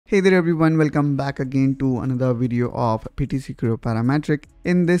Hey there everyone, welcome back again to another video of PTC Creo Parametric.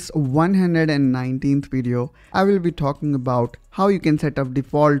 In this 119th video, I will be talking about how you can set up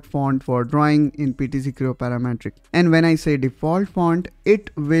default font for drawing in PTC Creo Parametric. And when I say default font, it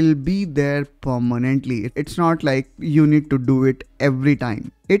will be there permanently. It's not like you need to do it every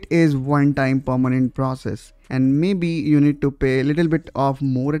time. It is one-time permanent process. And maybe you need to pay a little bit of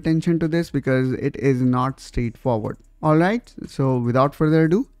more attention to this because it is not straightforward. Alright, so without further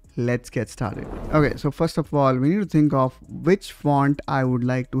ado, let's get started. Okay, so first of all, we need to think of which font I would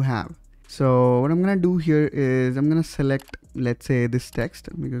like to have. So what I'm gonna do here is I'm gonna select, let's say, this text,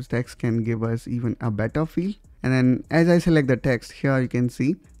 because text can give us even a better feel. And then as I select the text here, you can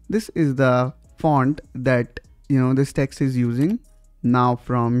see this is the font that this text is using. Now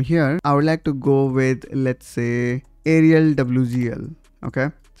from here, I would like to go with, let's say, Arial WGL.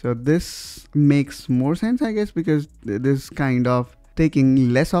 Okay, so this makes more sense, I guess, because this kind of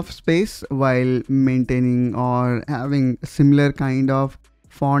taking less of space while maintaining or having a similar kind of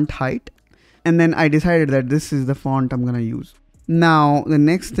font height. And then I decided that this is the font I'm gonna use. Now the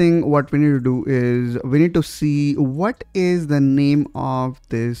next thing what we need to do is we need to see what is the name of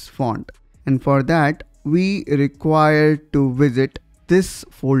this font, and for that we require to visit this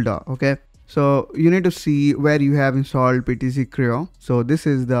folder. Okay, so you need to see where you have installed PTC Creo. So this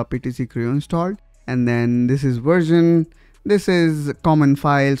is the PTC Creo installed, and then this is version. This is common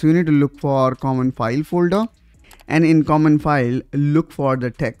file, so you need to look for common file folder, and in common file look for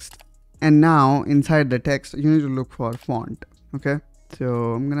the text, and now inside the text you need to look for font. Okay,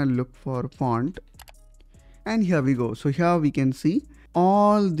 so I'm gonna look for font, and here we go. So here we can see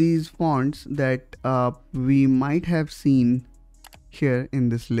all these fonts that we might have seen here in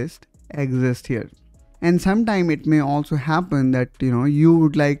this list exist here. And sometime it may also happen that you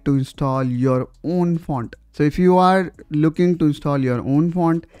would like to install your own font. So if you are looking to install your own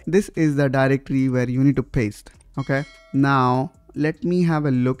font, this is the directory where you need to paste. Okay, now let me have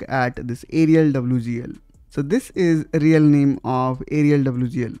a look at this Arial WGL. So this is real name of Arial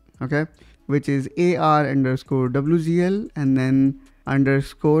WGL, okay, which is AR_WGL and then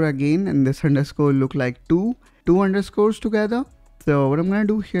underscore again, and this underscore look like two underscores together. So what I'm gonna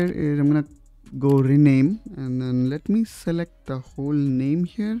do here is I'm gonna go rename, and then let me select the whole name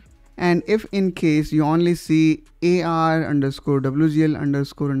here. And if in case you only see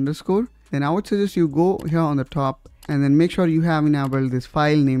AR_WGL__, then I would suggest you go here on the top and then make sure you have enabled this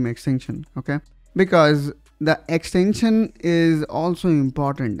file name extension. Okay, because the extension is also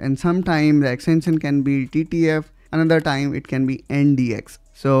important, and sometimes the extension can be TTF, another time it can be NDX.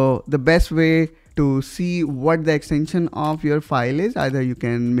 So the best way to see what the extension of your file is, either you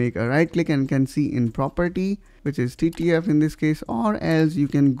can make a right click and can see in property, which is TTF in this case, or else you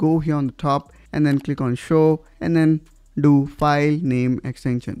can go here on the top and then click on show and then do file name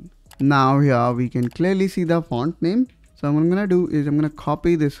extension. Now here we can clearly see the font name. So what I'm gonna do is I'm gonna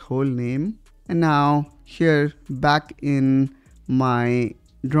copy this whole name, and now here back in my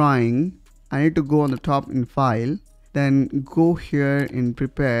drawing, I need to go on the top in file, then go here in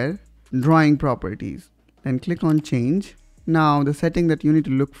prepare drawing properties, then click on change. Now the setting that you need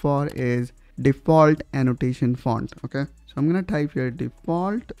to look for is default annotation font. Okay, so I'm gonna type here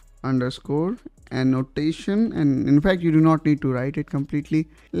default underscore annotation, and in fact you do not need to write it completely.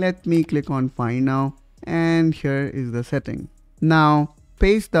 Let me click on find now, and here is the setting. Now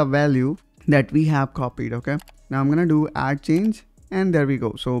paste the value that we have copied. Okay, now I'm gonna do add change, and there we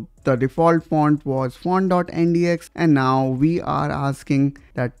go. So the default font was font.ndx, and now we are asking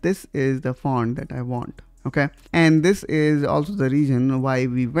that this is the font that I want. Okay, and this is also the reason why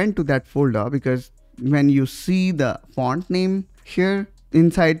we went to that folder, because when you see the font name here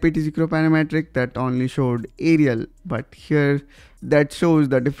inside PTC Creo Parametric, that only showed Arial, but here that shows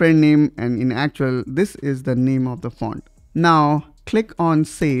the different name, and in actual this is the name of the font. Now click on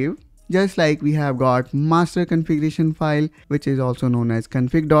save. Just like we have got master configuration file, which is also known as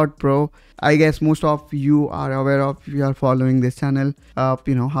Config.pro. I guess most of you are aware of, if you are following this channel,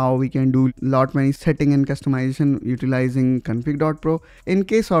 how we can do many setting and customization utilizing Config.pro. In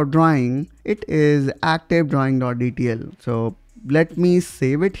case of drawing, it is active drawing.dtl. So let me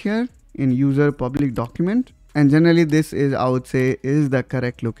save it here in user public document. And generally this is, I would say, is the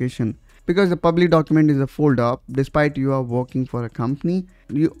correct location, because the public document is a folder. Despite you are working for a company,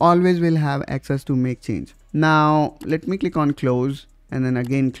 you always will have access to make change. Now let me click on close, and then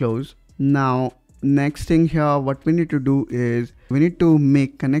again close. Now next thing here, what we need to do is we need to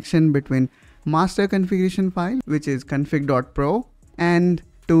make connection between master configuration file, which is config.pro, and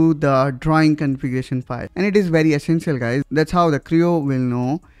to the drawing configuration file. And it is very essential, guys. That's how the Creo will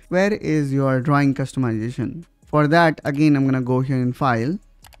know where is your drawing customization. For that, again, I'm gonna go here in file,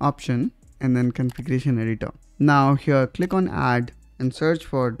 option and then configuration editor. Now here click on add and search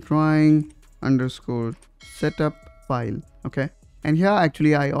for drawing underscore setup file. Okay, and here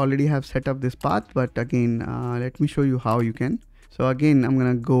actually I already have set up this path, but again let me show you how you can. So again I'm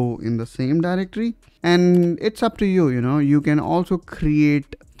gonna go in the same directory, and it's up to you. You can also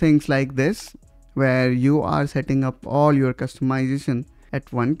create things like this where you are setting up all your customization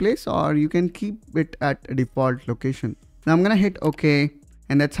at one place, or you can keep it at a default location. Now I'm gonna hit OK,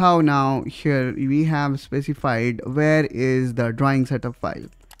 and that's how now here we have specified where is the drawing setup file.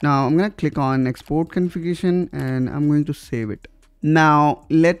 Now I'm gonna click on export configuration and I'm going to save it. Now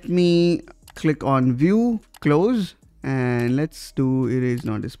let me click on view, close, and let's do erase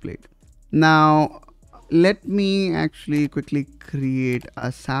not displayed. Now let me actually quickly create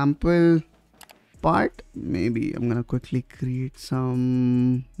a sample part. Maybe I'm gonna quickly create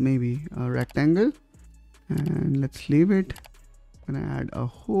maybe a rectangle, and let's leave it. I'm gonna add a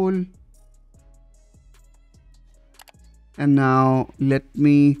hole, and now let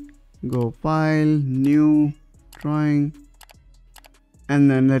me go file, new drawing,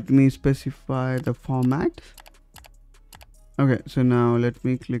 and then let me specify the format. Okay, so now let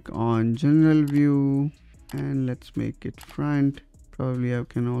me click on general view and let's make it front. Probably I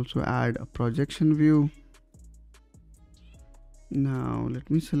can also add a projection view. Now let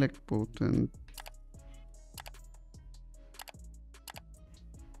me select both and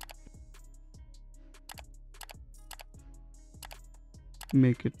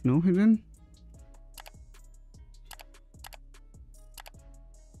make it no hidden.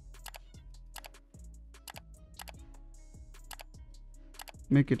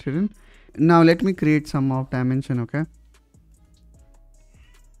 Make it hidden. Now let me create some of dimension. Okay,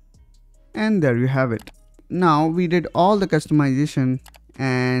 and there you have it. Now we did all the customization,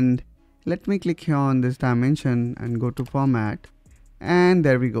 and let me click here on this dimension and go to format, and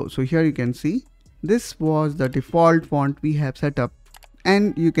there we go. So here you can see this was the default font we have set up,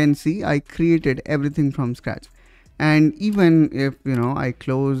 and you can see I created everything from scratch. And even if I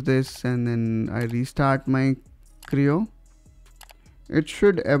close this and then I restart my Creo, it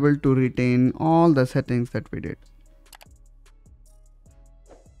should able to retain all the settings that we did.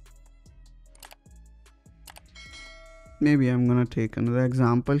 Maybe I'm gonna take another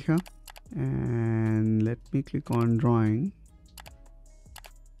example here, and let me click on drawing,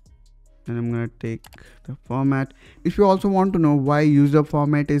 and I'm gonna take the format. If you also want to know why user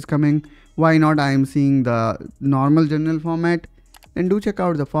format is coming, why not I am seeing the normal general format, then do check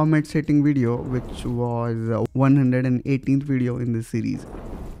out the format setting video, which was 118th video in this series.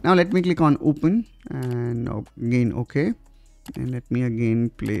 Now let me click on open and again OK, and let me again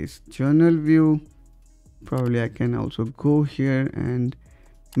place journal view. Probably I can also go here and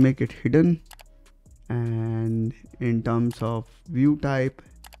make it hidden, and in terms of view type,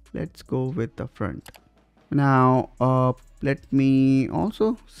 let's go with the front. Now let me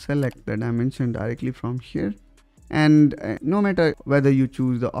also select the dimension directly from here, and no matter whether you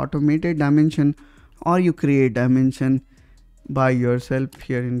choose the automated dimension or you create dimension by yourself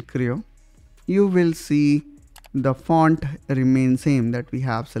here in Creo, you will see the font remain same that we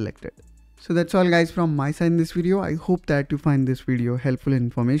have selected. So that's all guys from my side in this video. I hope that you find this video helpful and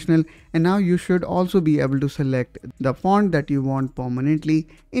informational, and now you should also be able to select the font that you want permanently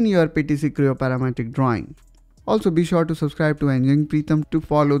in your PTC Creo Parametric drawing. Also be sure to subscribe to Engineering Pritam to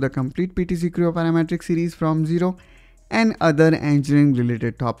follow the complete PTC Creo Parametric series from zero and other engineering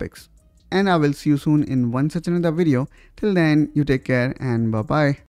related topics. And I will see you soon in one such another video. Till then, you take care and bye bye.